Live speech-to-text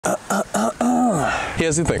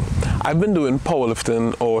Here's the thing. I've been doing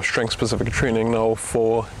powerlifting or strength specific training now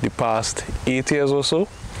for the past 8 years or so.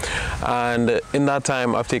 And in that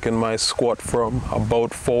time, I've taken my squat from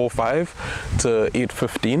about 405 to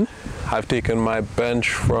 815. I've taken my bench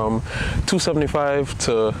from 275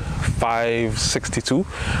 to 562.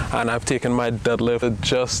 And I've taken my deadlift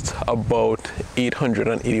just about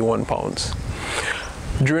 881 pounds.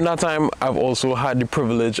 During that time, I've also had the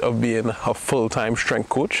privilege of being a full-time strength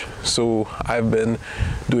coach. So I've been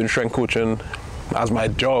doing strength coaching as my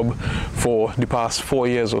job for the past 4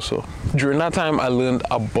 years or so. During that time, I learned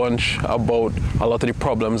a bunch about a lot of the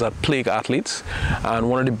problems that plague athletes, and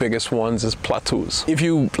one of the biggest ones is plateaus. If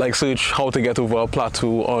you search how to get over a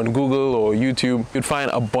plateau on Google or YouTube, you'd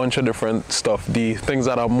find a bunch of different stuff. The things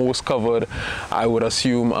that are most covered, I would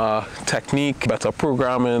assume, are technique, better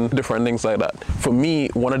programming, different things like that. For me,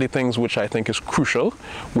 one of the things which I think is crucial,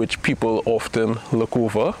 which people often look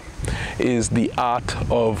over, is the art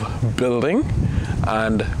of building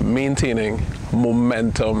and maintaining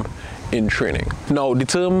momentum in training. Now, the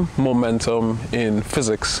term momentum in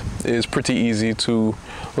physics is pretty easy to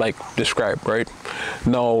describe, right?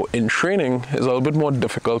 Now, in training, it's a little bit more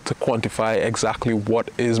difficult to quantify exactly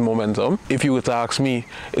what is momentum. If you were to ask me,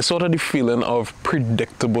 it's sort of the feeling of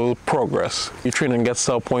predictable progress. Your training gets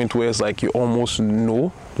to a point where it's like you almost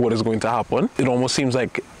know what is going to happen. It almost seems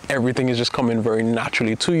like everything is just coming very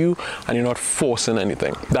naturally to you and you're not forcing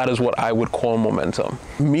anything. That is what I would call momentum.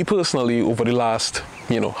 Me personally, over the last,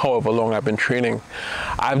 however long I've been training,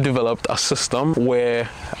 I've developed a system where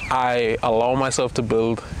I allow myself to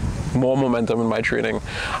build more momentum in my training,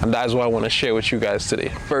 and that's what I want to share with you guys today.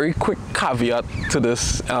 Very quick caveat to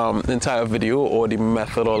this entire video, or the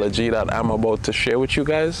methodology that I'm about to share with you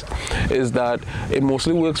guys, is that it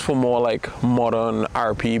mostly works for more modern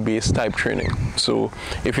RP based type training. So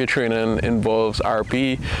if your training involves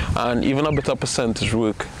RP and even a bit of percentage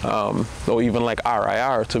work, or even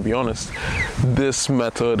RIR, to be honest, this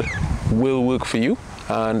method will work for you,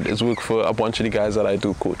 and it's worked for a bunch of the guys that I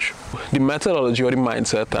do coach. The methodology or the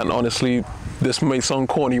mindset, and honestly, this may sound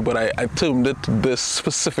corny, but I termed it this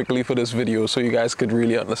specifically for this video so you guys could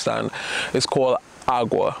really understand. It's called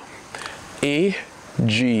AGWA.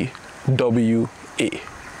 A-G-W-A.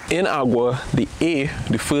 In AGWA, the A,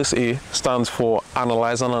 the first A, stands for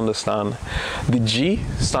analyze and understand. The G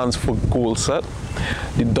stands for goal set.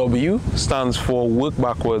 The W stands for work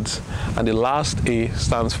backwards. And the last A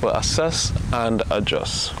stands for assess and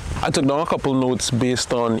adjust. I took down a couple notes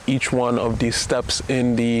based on each one of these steps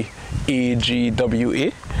in the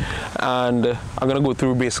AGWA. And I'm going to go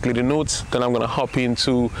through basically the notes. Then I'm going to hop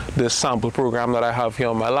into this sample program that I have here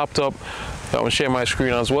on my laptop. I'm going to share my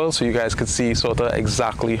screen as well so you guys could see sort of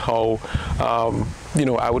exactly how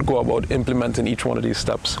I would go about implementing each one of these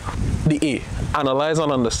steps. The A, analyze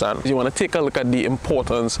and understand. You want to take a look at the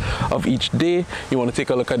importance of each day. You want to take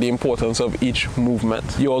a look at the importance of each movement.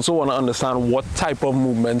 You also want to understand what type of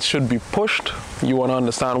movement should be pushed. You want to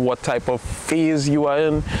understand what type of phase you are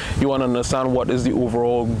in. You want to understand what is the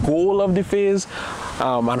overall goal of the phase,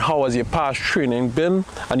 and how has your past training been.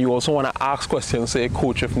 And you also want to ask questions, say,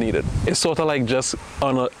 coach, if needed. It's sort of like just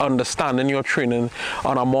understanding your training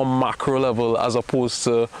on a more macro level as opposed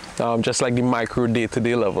to just like the micro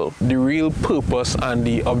day-to-day level. The real purpose and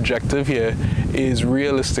the objective here is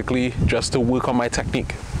realistically just to work on my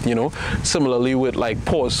technique. Similarly with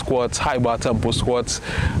pause squats, high bar tempo squats,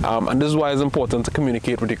 and this is why it's important to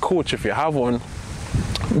communicate with your coach if you have one,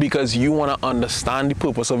 because you want to understand the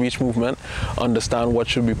purpose of each movement, understand what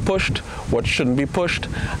should be pushed, what shouldn't be pushed,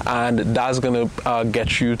 and that's going to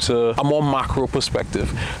get you to a more macro perspective.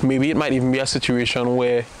 Maybe it might even be a situation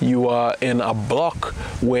where you are in a block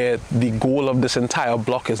where the goal of this entire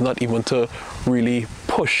block is not even to really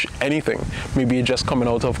push anything. Maybe you're just coming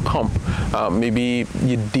out of comp, maybe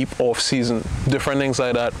you're deep off season, different things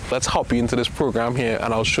like that. Let's hop into this program here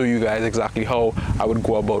and I'll show you guys exactly how I would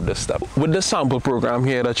go about this step. With this sample program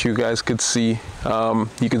here that you guys could see,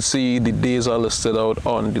 you can see the days are listed out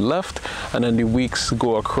on the left and then the weeks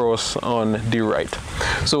go across on the right.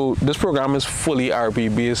 So this program is fully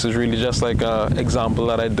RP based. It's really just like an example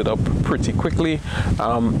that I did up pretty quickly.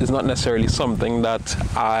 It's not necessarily something that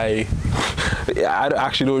I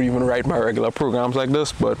actually don't even write my regular programs like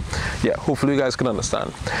this, but yeah, hopefully you guys can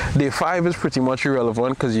understand. Day 5 is pretty much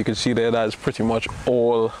irrelevant because you can see there that is pretty much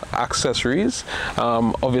all accessories.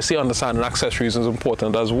 Obviously understanding accessories is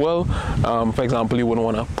important as well. For example, you wouldn't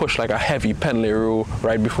want to push like a heavy pen lay row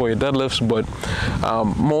right before your deadlifts, but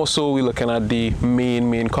more so we're looking at the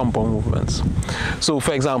main compound movements. So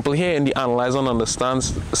for example, here in the analyze and understand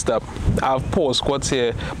step, I have pause squats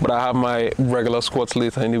here, but I have my regular squats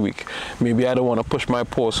later in the week. Maybe I don't want to push my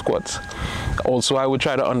pause squats. Also, I would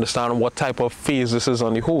try to understand what type of phase this is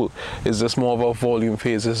on the whole. Is this more of a volume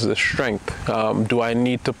phase? Is this strength? Do I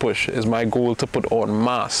need to push? Is my goal to put on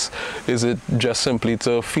mass? Is it just simply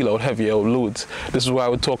to feel out heavier loads? This is where I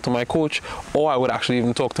would talk to my coach, or I would actually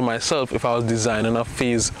even talk to myself if I was designing a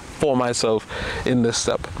phase for myself in this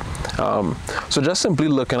step. So just simply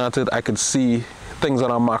looking at it, I could see things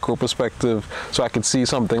on a macro perspective. So I could see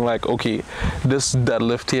something like, okay, this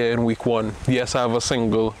deadlift here in week 1, yes, I have a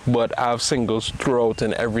single, but I have singles throughout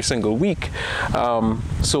in every single week.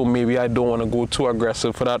 So maybe I don't want to go too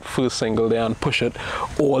aggressive for that first single there and push it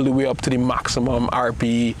all the way up to the maximum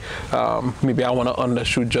RPE. Maybe I want to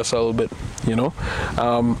undershoot just a little bit, you know.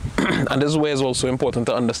 And this is where it's also important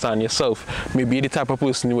to understand yourself. Maybe you're the type of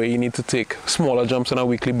person where you need to take smaller jumps on a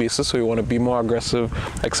weekly basis, so you want to be more aggressive,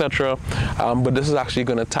 etc. But this is actually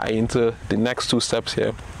going to tie into the next 2 steps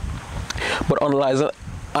here. But analyzing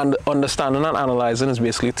and understanding and analyzing is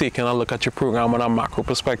basically taking a look at your program on a macro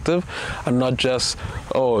perspective, and not just,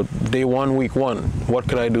 oh, day 1, week 1, what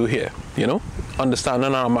could I do here? You know,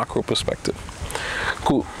 understanding on a macro perspective.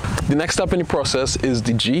 Cool. The next step in the process is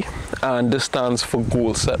the G, and this stands for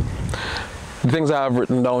goal set. The things I have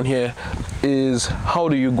written down here is, how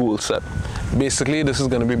do you goal set? Basically, this is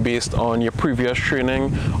going to be based on your previous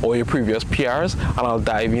training or your previous PRs, and I'll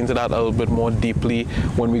dive into that a little bit more deeply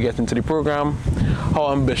when we get into the program.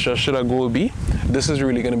 How ambitious should a goal be? This is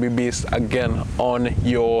really going to be based again on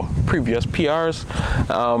your previous PRs.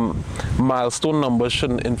 Milestone numbers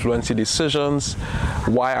shouldn't influence your decisions.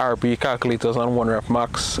 Why RP calculators and 1 rep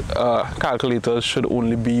max calculators should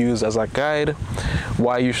only be used as a guide.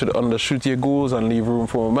 Why you should undershoot your goals and leave room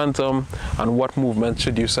for momentum, and what movement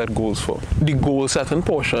should you set goals for. The goal setting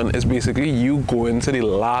portion is basically you go into the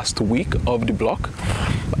last week of the block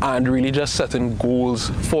and really just setting goals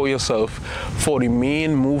for yourself for the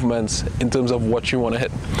main movements in terms of what you want to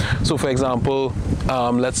hit. So for example,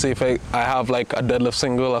 let's say if I have like a deadlift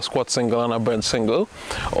single, a squat single, and a bench single,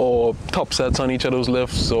 or top sets on each of those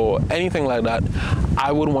lifts, or anything like that,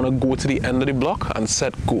 I would want to go to the end of the block and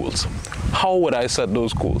set goals. How would I set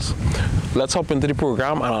those goals? Let's hop into the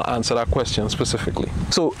program and I'll answer that question specifically.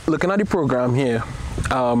 So looking at the program here,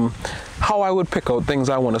 how I would pick out things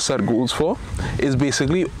I want to set goals for is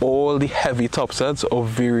basically all the heavy top sets or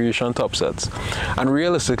variation top sets. And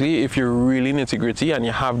realistically, if you're really nitty-gritty and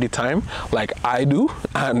you have the time, like I do,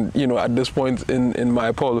 and you know, at this point in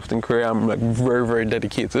my powerlifting career, I'm like very, very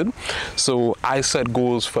dedicated. So I set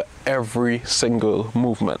goals for every single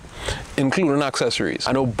movement, including accessories.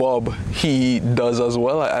 I know Bob, he does as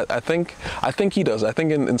well. I think he does. I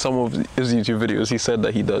think in some of his YouTube videos, he said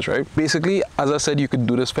that he does, right? Basically, as I said, you could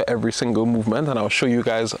do this for every single movement, and I'll show you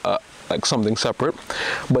guys like something separate.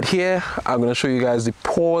 But here, I'm going to show you guys the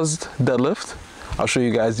paused deadlift. I'll show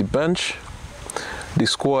you guys the bench, the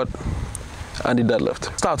squat, and the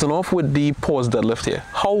deadlift. Starting off with the paused deadlift here.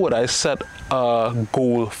 How would I set a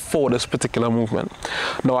goal for this particular movement?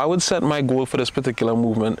 Now, I would set my goal for this particular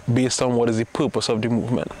movement based on what is the purpose of the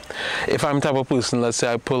movement. If I'm the type of person, let's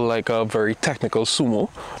say I pull like a very technical sumo,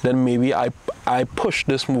 then maybe I push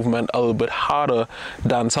this movement a little bit harder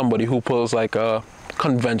than somebody who pulls like a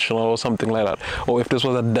conventional or something like that. Or if this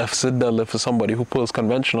was a deficit deadlift for somebody who pulls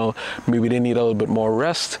conventional, maybe they need a little bit more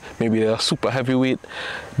rest, maybe they're super heavyweight,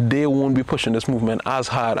 they won't be pushing this movement as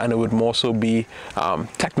hard, and it would more so be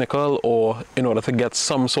technical, or in order to get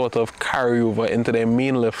some sort of carryover into their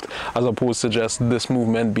main lift, as opposed to just this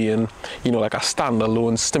movement being, you know, like a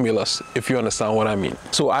standalone stimulus, if you understand what I mean.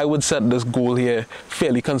 So I would set this goal here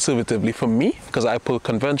fairly conservatively for me, because I pull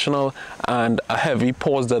conventional, and a heavy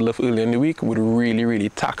pause deadlift early in the week would really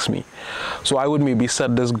tax me. So I would maybe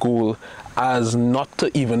set this goal as not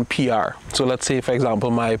to even PR. So let's say, for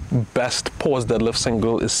example, my best pause deadlift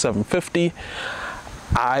single is 750.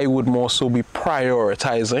 I would more so be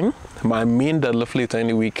prioritizing my main deadlift later in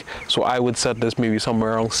the week. So I would set this maybe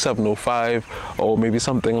somewhere around 705, or maybe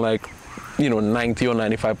something like, you know, 90 or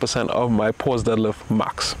 95% of my pause deadlift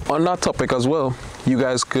max. On that topic as well, you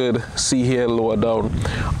guys could see here lower down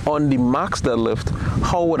on the max deadlift,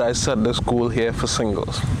 how would I set this goal here for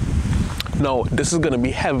singles? Now, this is going to be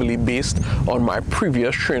heavily based on my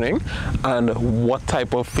previous training and what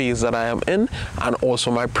type of phase that I am in, and also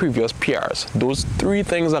my previous PRs. Those 3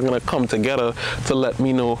 things are going to come together to let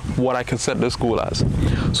me know what I can set this goal as.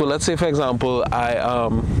 So let's say, for example, I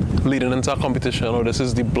am leading into a competition, or this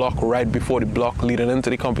is the block right before the block leading into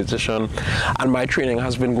the competition, and my training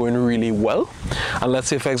has been going really well. And let's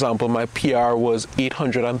say, for example, my PR was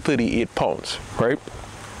 838 pounds, right?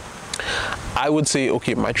 I would say,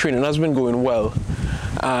 okay, my training has been going well,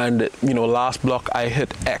 and last block I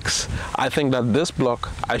hit X, I think that this block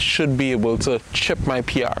I should be able to chip my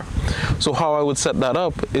PR. So how I would set that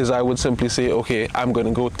up is I would simply say, okay, I'm going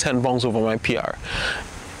to go 10 pounds over my PR.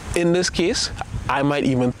 In this case, I might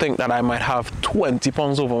even think that I might have 20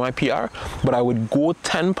 pounds over my PR, but I would go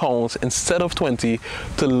 10 pounds instead of 20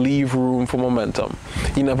 to leave room for momentum.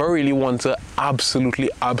 You never really want to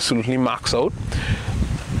absolutely max out.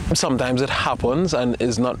 Sometimes it happens and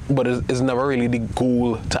is not, but it's never really the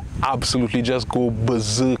goal to absolutely just go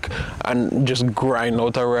berserk and just grind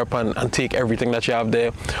out a rep and take everything that you have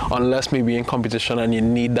there, unless maybe in competition and you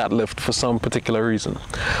need that lift for some particular reason.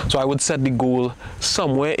 So I would set the goal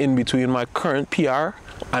somewhere in between my current PR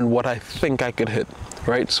and what I think I could hit.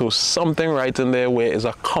 Right, so something right in there where it's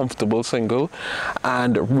a comfortable single,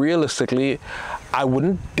 and realistically I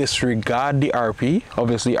wouldn't disregard the RP.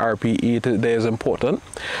 Obviously RP there is important,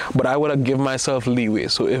 but I would give myself leeway.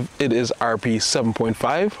 So if it is RP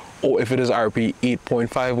 7.5 or if it is RP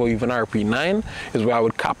 8.5 or even RP 9 is where I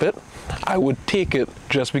would cap it. I would take it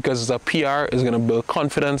just because it's a PR, is going to build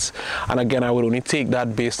confidence, and again I would only take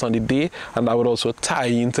that based on the day, and I would also tie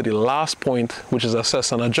into the last point, which is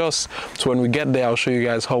assess and adjust. So when we get there, I'll show you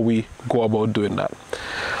guys how we go about doing that.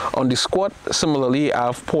 On the squat, similarly, I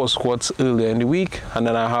have pause squats earlier in the week, and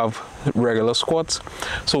then I have regular squats.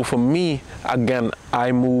 So for me, again,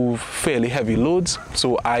 I move fairly heavy loads,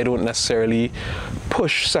 so I don't necessarily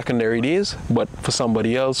push secondary days, but for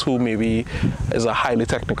somebody else who maybe is a highly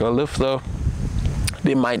technical lifter,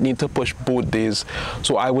 they might need to push both days.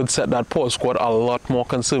 So I would set that pause squat a lot more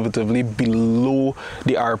conservatively below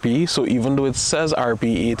the RP. So even though it says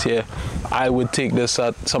RP 8 here, I would take this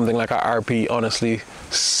at something like a RP, honestly,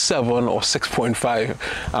 7 or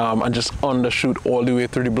 6.5, and just undershoot all the way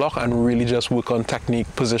through the block and really just work on technique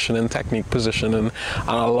positioning, and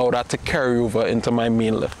allow that to carry over into my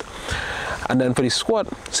main lift. And then for the squat,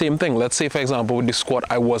 same thing. Let's say, for example, with the squat,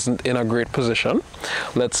 I wasn't in a great position.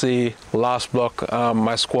 Let's say last block,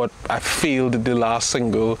 my squat, I failed the last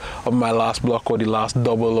single of my last block, or the last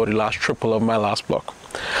double or the last triple of my last block.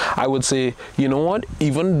 I would say, you know what,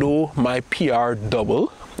 even though my PR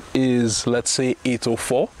double is, let's say,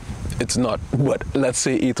 804, it's not, but let's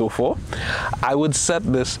say 804, I would set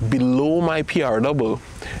this below my PR double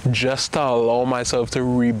just to allow myself to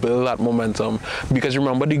rebuild that momentum. Because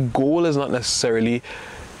remember, the goal is not necessarily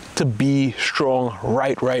to be strong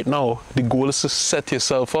right now. The goal is to set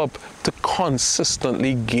yourself up to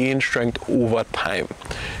consistently gain strength over time.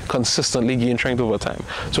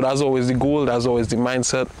 So that's always the goal, that's always the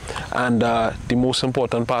mindset, and the most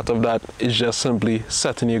important part of that is just simply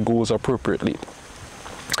setting your goals appropriately.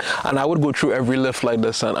 And I would go through every lift like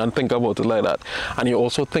this and think about it like that. And you're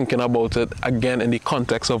also thinking about it again in the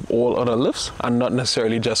context of all other lifts, and not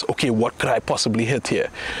necessarily just, okay, what could I possibly hit here?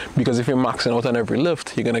 Because if you're maxing out on every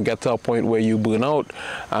lift, you're going to get to a point where you burn out,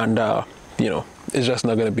 and it's just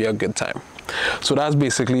not going to be a good time. So that's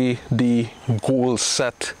basically the goal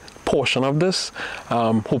set portion of this.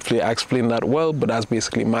 Hopefully I explained that well, but that's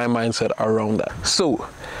basically my mindset around that. So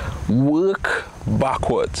work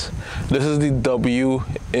backwards. This is the W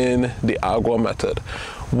in the AGWA method.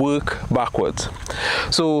 Work backwards.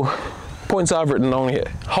 So points I've written down here.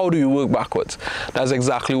 How do you work backwards? That's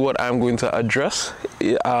exactly what I'm going to address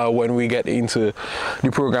when we get into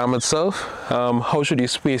the program itself. How should you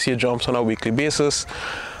space your jumps on a weekly basis?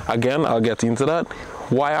 Again, I'll get into that.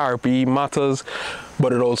 Why RP matters,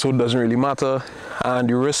 but it also doesn't really matter, and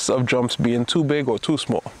the risks of jumps being too big or too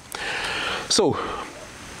small. So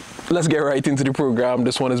let's get right into the program.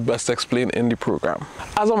 This one is best explained in the program.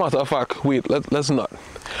 As a matter of fact, wait, let's not.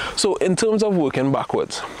 So in terms of working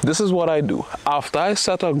backwards, this is what I do. After I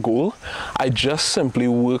set a goal, I just simply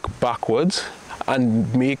work backwards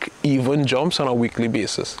and make even jumps on a weekly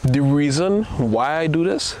basis. The reason why I do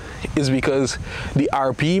this is because the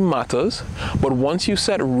RP matters, but once you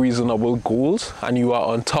set reasonable goals and you are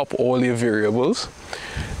on top of all your variables,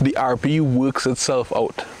 the RP works itself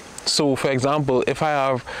out. So for example, if I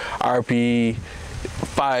have RP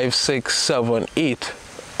 5, 6, 7, 8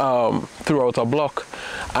 throughout a block,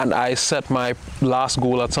 and I set my last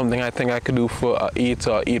goal at something I think I could do for 8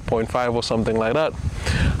 or 8.5 or something like that,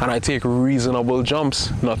 and I take reasonable jumps,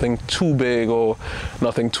 nothing too big or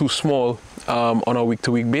nothing too small, on a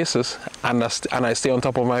week-to-week basis, and I stay on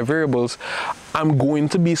top of my variables, I'm going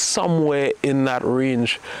to be somewhere in that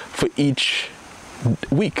range for each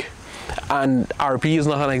week. And RP is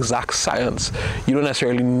not an exact science. You don't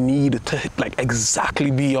necessarily need to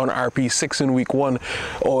exactly be on RP 6 in week 1,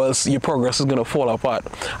 or else your progress is going to fall apart.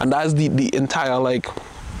 And that's the entire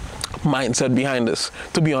mindset behind this.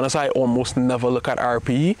 To be honest, I almost never look at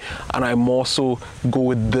RPE, and I more so go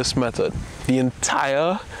with this method. The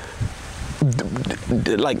entire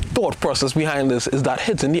like thought process behind this is that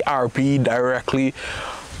hitting the RPE directly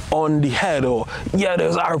on the head, or yeah,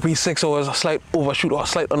 there's RP 6 or there's a slight overshoot or a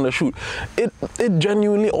slight undershoot, it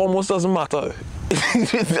genuinely almost doesn't matter.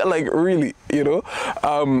 Like, really, you know.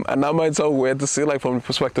 And that might sound weird to say, like, from the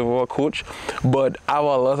perspective of a coach, but I have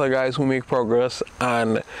a lot of guys who make progress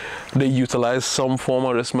and they utilize some form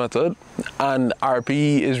of this method, and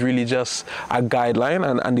RPE is really just a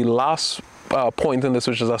guideline, and the last point in this,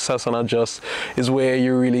 which is assess and adjust, is where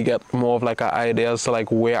you really get more of like an idea as to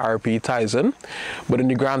like where RP ties in. But in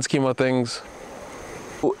the grand scheme of things,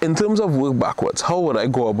 in terms of work backwards, how would I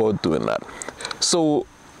go about doing that? So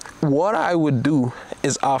what I would do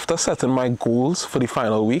is, after setting my goals for the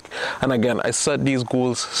final week, and again, I set these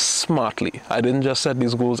goals smartly. I didn't just set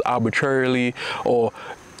these goals arbitrarily or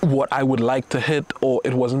what I would like to hit, or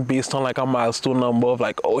it wasn't based on like a milestone number of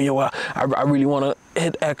like, oh yeah, I really want to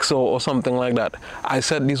hit X or something like that. I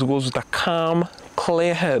set these goals with a calm,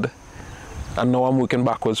 clear head, and now I'm working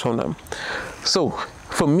backwards from them. So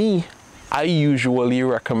for me, I usually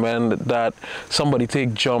recommend that somebody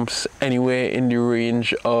take jumps anywhere in the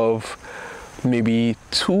range of maybe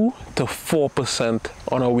 2 to 4%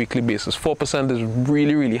 on a weekly basis. 4% is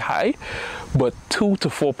really, really high, but 2 to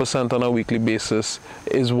 4% on a weekly basis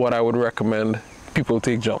is what I would recommend people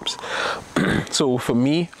take jumps. So for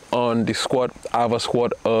me, on the squat, I have a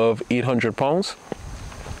squat of 800 pounds.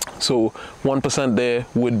 So 1% there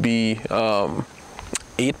would be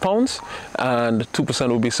 8 pounds, and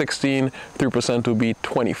 2% would be 16, 3% would be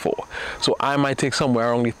 24. So I might take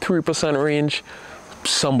somewhere around the 3% range.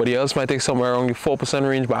 Somebody else might take somewhere around the 4%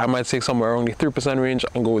 range, but I might take somewhere around the 3% range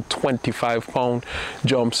and go with 25-pound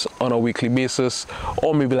jumps on a weekly basis,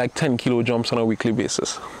 or maybe like 10 kilo jumps on a weekly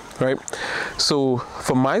basis, right? So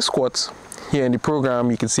for my squats here in the program,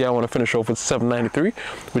 you can see I want to finish off with 793,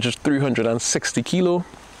 which is 360 kilo.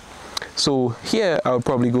 So here I would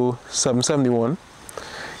probably go 771.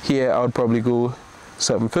 Here I would probably go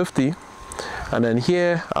 750, and then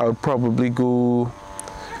here I would probably go,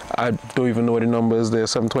 I don't even know the numbers there,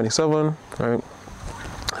 727, right?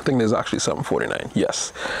 I think there's actually 749,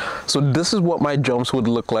 yes. So this is what my jumps would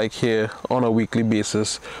look like here on a weekly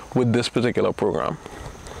basis with this particular program.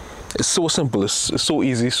 It's so simple, it's so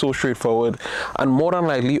easy, so straightforward, and more than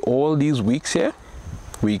likely all these weeks here,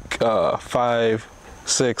 week 5,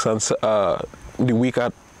 6, and the week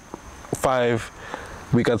at 5,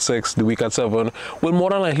 week at 6, the week at 7 will more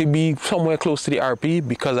than likely be somewhere close to the RP,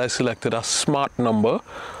 because I selected a smart number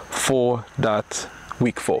for that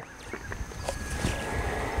week 4.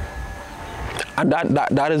 And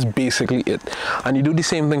that is basically it. And you do the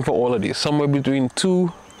same thing for all of these, somewhere between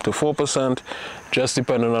 2 to 4%, just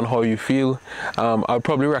depending on how you feel. I'd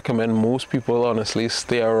probably recommend most people honestly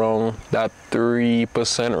stay around that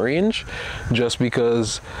 3% range, just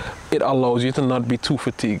because it allows you to not be too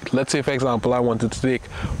fatigued. Let's say, for example, I wanted to take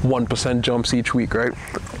 1% jumps each week, right?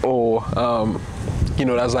 Or you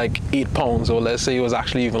know, that's like 8 pounds, or let's say it was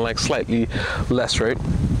actually even like slightly less, right?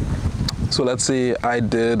 So let's say I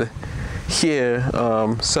did here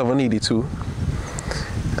 782,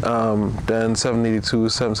 then 782,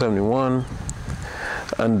 771,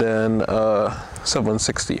 and then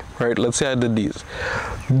 760, right? Let's say I did these.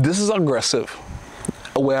 This is aggressive,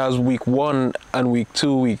 whereas week 1 and week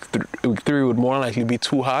 2, week 3 would more likely be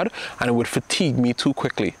too hard, and it would fatigue me too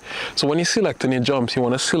quickly. So when you're selecting your jumps, you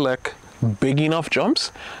want to select big enough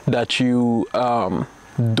jumps that you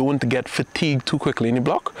don't get fatigued too quickly in the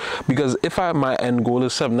block. Because if my end goal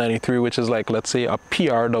is 793, which is like, let's say a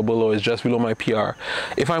PR double, or is just below my PR,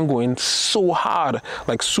 if I'm going so hard,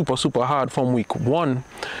 like super hard from week 1,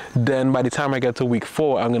 then by the time I get to week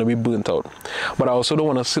 4, I'm going to be burnt out. But I also don't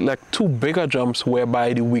want to select too bigger jumps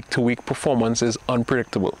whereby the week to week performance is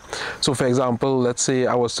unpredictable. So for example, let's say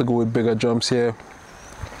I was to go with bigger jumps here.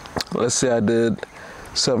 Let's say I did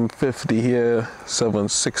 750 here,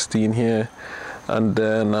 716 here, and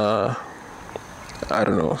then I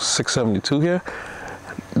don't know, 672 here.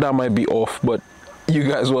 That might be off, but you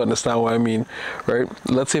guys will understand what I mean, right?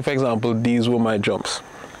 Let's say, for example, these were my jumps.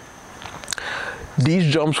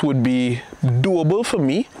 These jumps would be doable for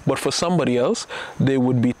me, but for somebody else, they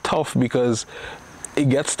would be tough, because it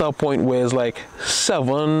gets to a point where it's like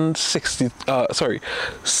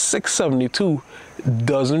 672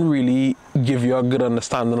 doesn't really give you a good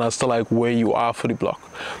understanding as to like where you are for the block.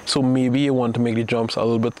 So maybe you want to make the jumps a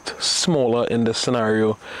little bit smaller in this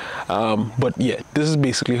scenario. But yeah, this is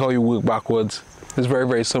basically how you work backwards. It's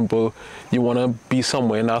very simple. You want to be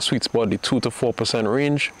somewhere in that sweet spot, the 2 to 4%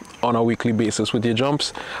 range on a weekly basis with your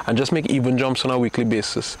jumps and just make even jumps on a weekly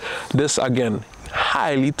basis. This again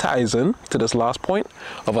highly ties in to this last point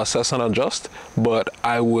of assess and adjust, but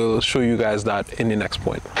I will show you guys that in the next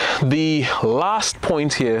point. The last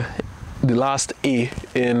point here, the last A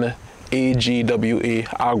in AGWA,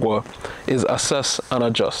 AGWA, is assess and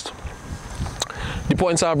adjust. The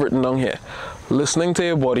points I've written down here: listening to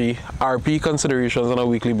your body, RP considerations on a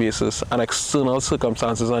weekly basis, and external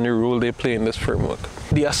circumstances and the role they play in this framework.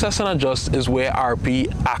 The assess and adjust is where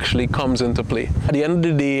RP actually comes into play. At the end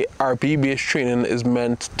of the day, RP-based training is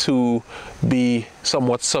meant to be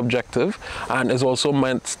somewhat subjective and is also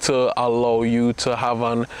meant to allow you to have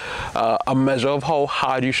a measure of how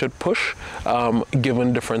hard you should push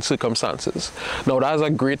given different circumstances. Now, that's a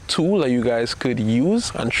great tool that you guys could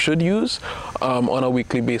use and should use on a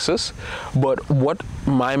weekly basis, but what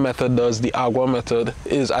my method does, the AGWA method,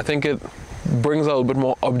 is I think it brings a little bit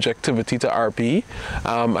more objectivity to RP,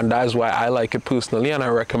 and that is why I like it personally and I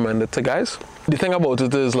recommend it to guys. The thing about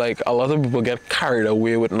it is, like, a lot of people get carried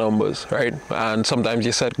away with numbers, right? And sometimes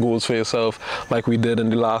you set goals for yourself like we did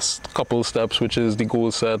in the last couple steps, which is the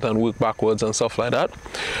goal set and work backwards and stuff like that,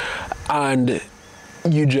 and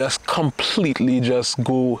you just completely just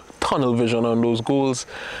go tunnel vision on those goals,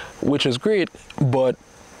 which is great, but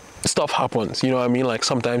stuff happens, you know what I mean? Like,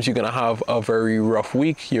 sometimes you're gonna have a very rough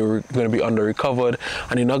week, you're gonna be under recovered,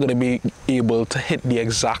 and you're not gonna be able to hit the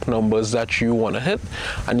exact numbers that you want to hit,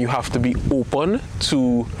 and you have to be open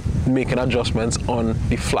to making adjustments on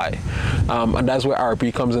the fly, and that's where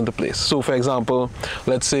RP comes into place. So for example,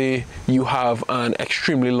 let's say you have an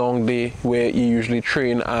extremely long day where you usually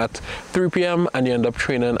train at 3 p.m. and you end up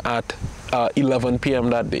training at 11 p.m.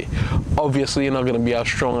 that day. Obviously, you're not going to be as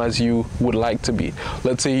strong as you would like to be.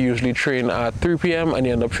 Let's say you usually train at 3 p.m. and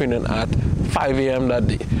you end up training at 5 a.m. that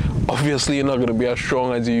day. Obviously, you're not going to be as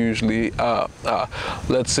strong as you usually are.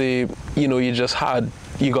 Let's say, you know,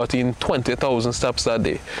 you got in 20,000 steps that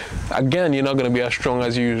day. Again, you're not going to be as strong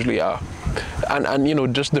as you usually are. And you know,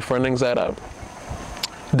 just different things like that.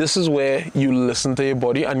 This is where you listen to your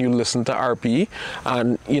body and you listen to RP,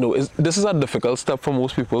 and you know, this is a difficult step for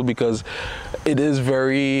most people because it is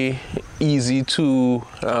very easy to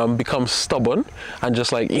become stubborn and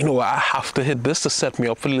just like, you know, I have to hit this to set me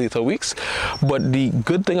up for later weeks. But the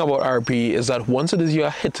good thing about RP is that once it is you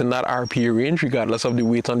are hitting that RP range, regardless of the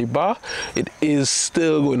weight on the bar, it is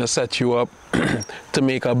still going to set you up to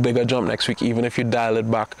make a bigger jump next week, even if you dial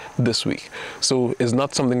it back this week. So it's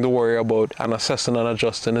not something to worry about, and assessing and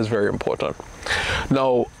adjusting is very important.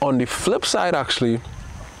 Now, on the flip side, actually,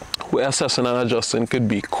 where assessing and adjusting could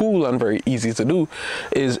be cool and very easy to do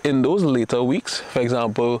is in those later weeks. For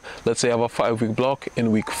example, let's say I have a 5-week block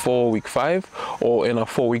in week 4, week 5, or in a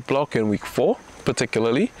 4-week block in week 4,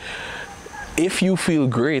 particularly. If you feel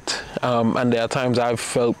great, and there are times I've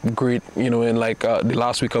felt great, you know, in like the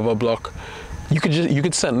last week of a block, you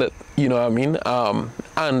could send it, you know what I mean?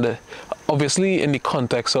 And obviously in the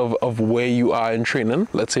context of where you are in training,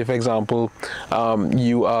 let's say for example,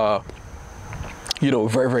 you are, you know,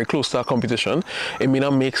 very, very close to a competition, it may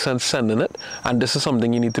not make sense sending it. And this is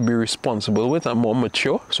something you need to be responsible with and more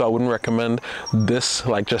mature. So I wouldn't recommend this,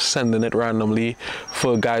 like just sending it randomly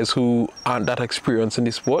for guys who aren't that experienced in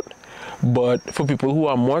the sport. But for people who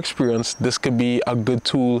are more experienced, this could be a good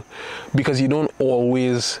tool because you don't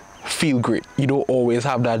always feel great. You don't always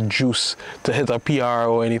have that juice to hit a PR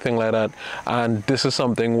or anything like that. And this is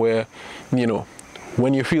something where, you know,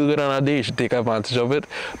 when you feel good on a day, you should take advantage of it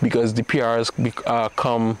because the PRs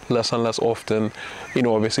come less and less often. You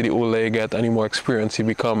know, obviously the older you get and the more experience you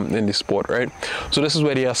become in the sport, right? So this is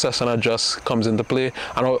where the assess and adjust comes into play.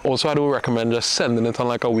 And also I do recommend just sending it on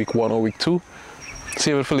like a week 1 or week 2.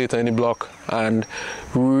 Save it for later in the block and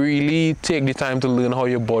really take the time to learn how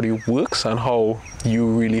your body works and how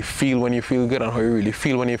you really feel when you feel good and how you really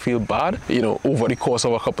feel when you feel bad, you know, over the course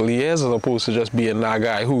of a couple of years, as opposed to just being that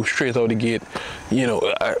guy who straight out the gate, you know,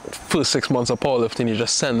 first 6 months of powerlifting, you're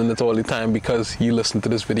just sending it all the time because you listen to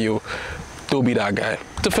this video. Don't be that guy.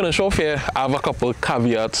 To finish off here, I have a couple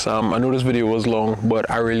caveats. I know this video was long,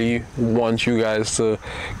 but I really want you guys to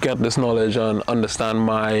get this knowledge and understand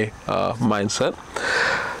my mindset.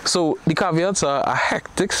 So the caveats are a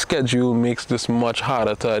hectic schedule makes this much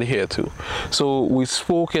harder to adhere to. So we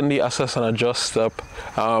spoke in the assess and adjust step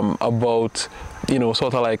about, you know,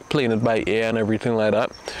 sort of like playing it by ear and everything like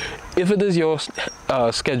that. If it is your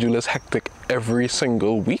schedule is hectic every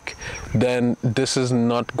single week, then this is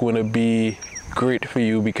not going to be great for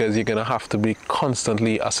you because you're gonna have to be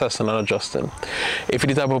constantly assessing and adjusting. If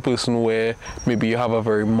you're the type of person where maybe you have a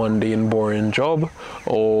very mundane, boring job,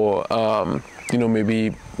 or you know,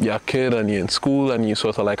 maybe you're a kid and you're in school and you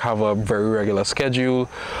sort of like have a very regular schedule,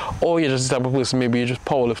 or you're just the type of person, maybe you're just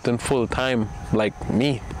powerlifting full time like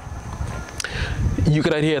me, you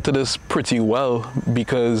could adhere to this pretty well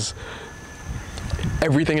because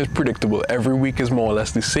everything is predictable. Every week is more or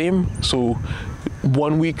less the same. So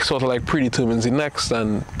one week sort of like predetermines the next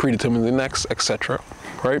and predetermines the next, etc.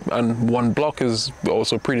 Right? And one block is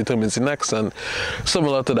also predetermines the next and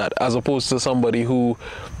similar to that, as opposed to somebody who,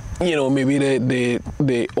 you know, maybe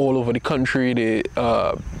they all over the country, they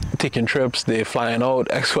taking trips, they flying out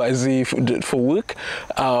XYZ for work.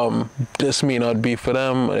 This may not be for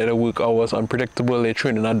them. Their work hours unpredictable, they're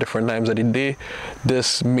training at different times of the day.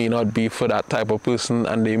 This may not be for that type of person,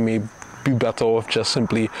 and they may be better off just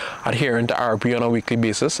simply adhering to RP on a weekly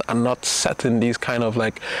basis and not setting these kind of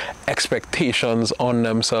like expectations on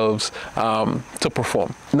themselves to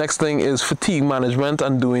perform. Next thing is fatigue management,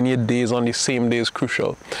 and doing your days on the same day is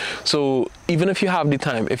crucial. So even if you have the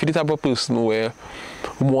time, if you're the type of person where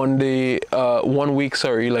one week,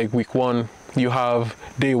 like week 1, you have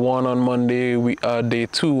day 1 on Monday, day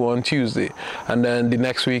 2 on Tuesday, and then the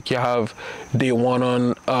next week you have day 1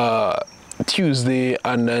 on Tuesday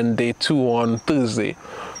and then day 2 on Thursday,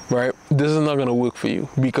 right? This is not going to work for you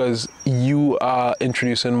because you are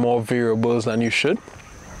introducing more variables than you should,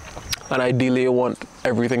 and ideally you want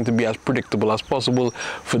everything to be as predictable as possible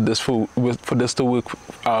for this to work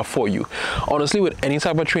for you. Honestly, with any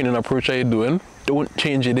type of training approach that you're doing, don't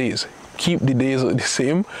change your days. Keep the days the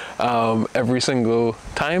same every single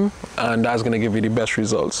time, and that's going to give you the best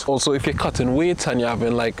results. Also, if you're cutting weight and you're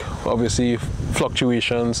having like obviously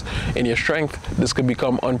fluctuations in your strength, this could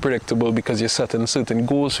become unpredictable because you're setting certain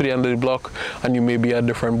goals for the end of the block and you may be at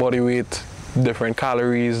different body weight, different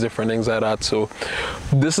calories, different things like that. So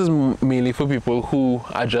this is mainly for people who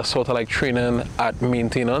are just sort of like training at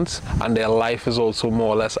maintenance, and their life is also more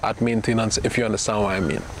or less at maintenance, if you understand what I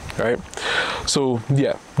mean. Right? So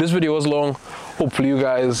yeah, this video was long. Hopefully you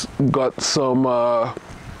guys got some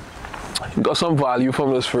value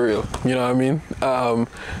from this for real. You know what I mean?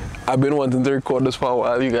 I've been wanting to record this for a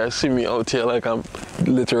while. You guys see me out here like I'm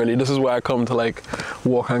literally, this is where I come to like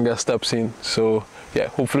walk and get steps in. So yeah,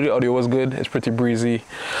 hopefully the audio was good. It's pretty breezy,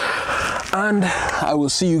 and I will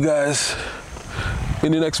see you guys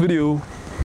in the next video.